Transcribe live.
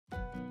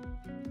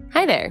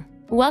Hi there!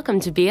 Welcome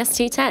to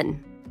BST10,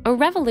 a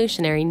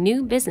revolutionary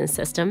new business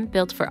system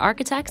built for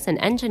architects and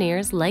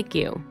engineers like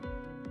you.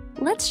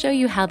 Let's show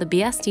you how the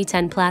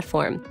BST10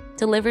 platform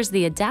delivers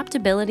the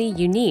adaptability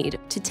you need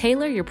to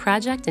tailor your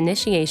project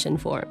initiation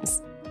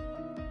forms.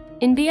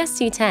 In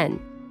BST10,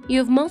 you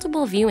have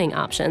multiple viewing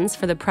options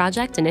for the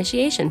project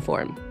initiation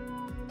form.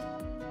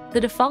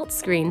 The default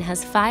screen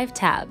has 5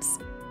 tabs,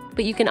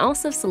 but you can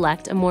also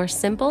select a more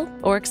simple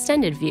or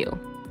extended view,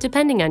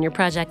 depending on your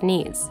project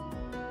needs.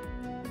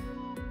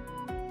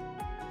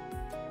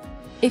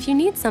 If you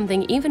need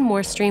something even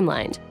more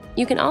streamlined,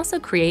 you can also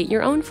create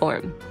your own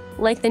form,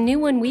 like the new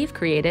one we've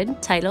created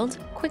titled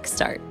Quick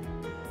Start.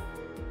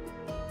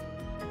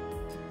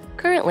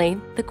 Currently,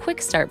 the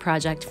Quick Start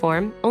project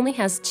form only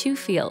has 2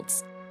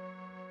 fields.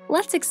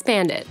 Let's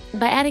expand it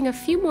by adding a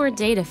few more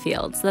data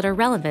fields that are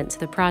relevant to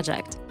the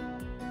project.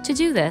 To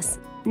do this,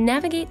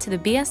 navigate to the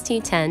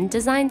BST10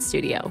 Design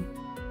Studio,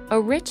 a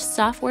rich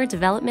software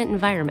development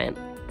environment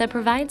that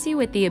provides you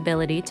with the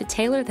ability to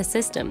tailor the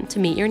system to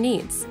meet your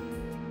needs.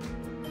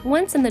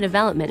 Once in the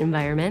development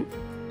environment,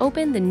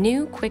 open the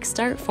new Quick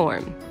Start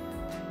form.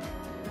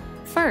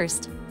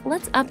 First,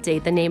 let's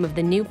update the name of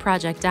the new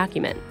project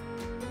document.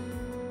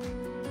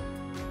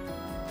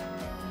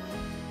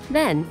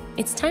 Then,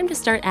 it's time to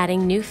start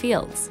adding new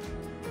fields.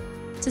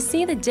 To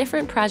see the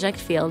different project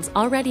fields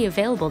already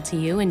available to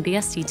you in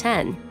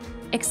BST10,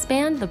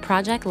 expand the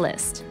project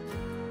list.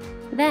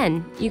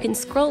 Then, you can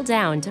scroll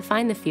down to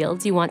find the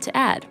fields you want to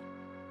add,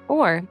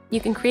 or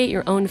you can create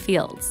your own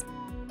fields.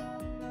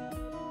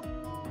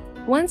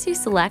 Once you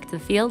select the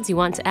fields you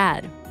want to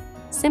add,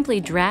 simply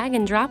drag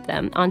and drop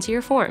them onto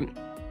your form.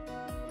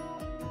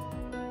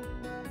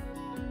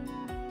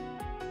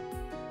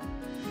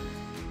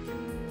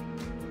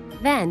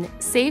 Then,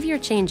 save your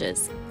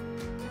changes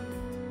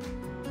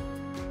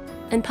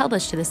and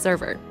publish to the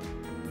server.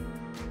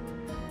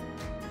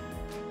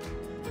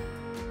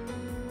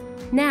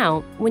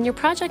 Now, when your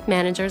project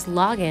managers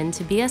log in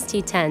to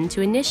BST10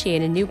 to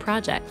initiate a new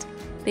project,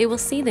 they will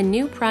see the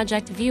new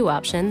project view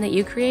option that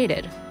you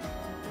created.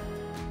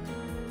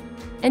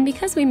 And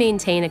because we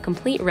maintain a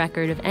complete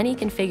record of any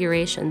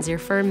configurations your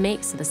firm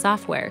makes to the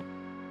software,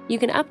 you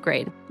can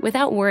upgrade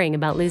without worrying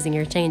about losing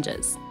your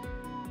changes.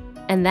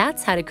 And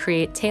that's how to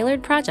create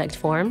tailored project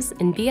forms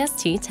in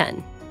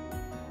BST10.